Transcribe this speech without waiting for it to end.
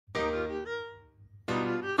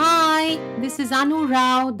Hi, this is Anu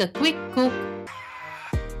Rao, the Quick Cook.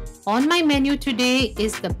 On my menu today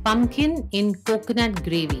is the pumpkin in coconut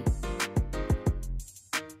gravy.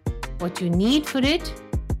 What you need for it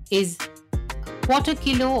is a quarter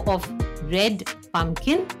kilo of red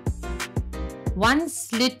pumpkin, 1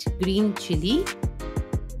 slit green chili,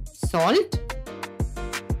 salt,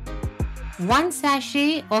 1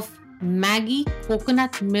 sachet of Maggi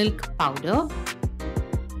coconut milk powder,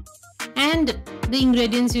 and the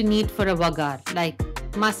ingredients you need for a vagar like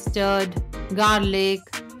mustard, garlic,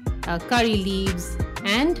 curry leaves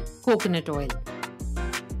and coconut oil.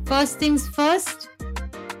 First things first,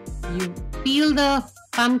 you peel the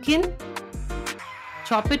pumpkin,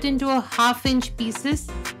 chop it into a half-inch pieces,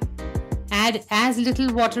 add as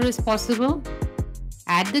little water as possible,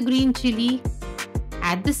 add the green chili,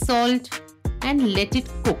 add the salt and let it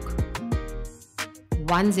cook.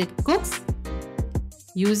 Once it cooks,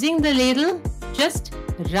 using the ladle, just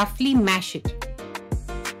roughly mash it.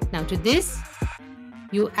 Now to this,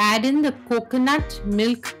 you add in the coconut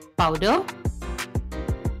milk powder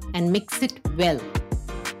and mix it well.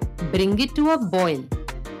 Bring it to a boil.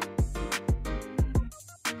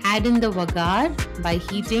 Add in the vagar by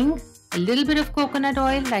heating a little bit of coconut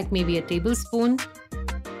oil, like maybe a tablespoon.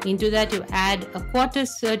 Into that you add a quarter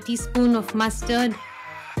teaspoon of mustard,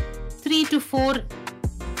 3 to 4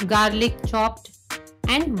 garlic chopped,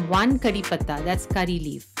 and 1 curry patta, that's curry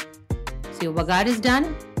leaf. So your vagar is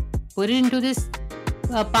done. Put it into this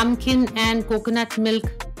pumpkin and coconut milk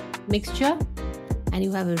mixture and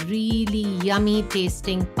you have a really yummy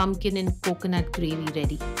tasting pumpkin and coconut gravy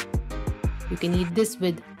ready. You can eat this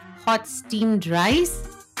with hot steamed rice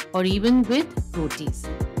or even with rotis.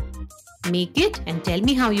 Make it and tell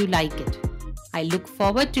me how you like it. I look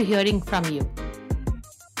forward to hearing from you.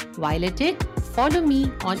 While at it, follow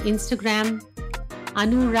me on Instagram,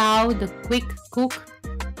 Anu Rao, the Quick Cook,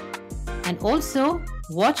 and also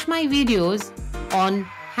watch my videos on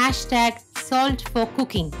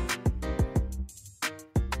 #Salt4Cooking.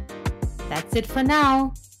 That's it for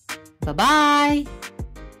now. Bye-bye.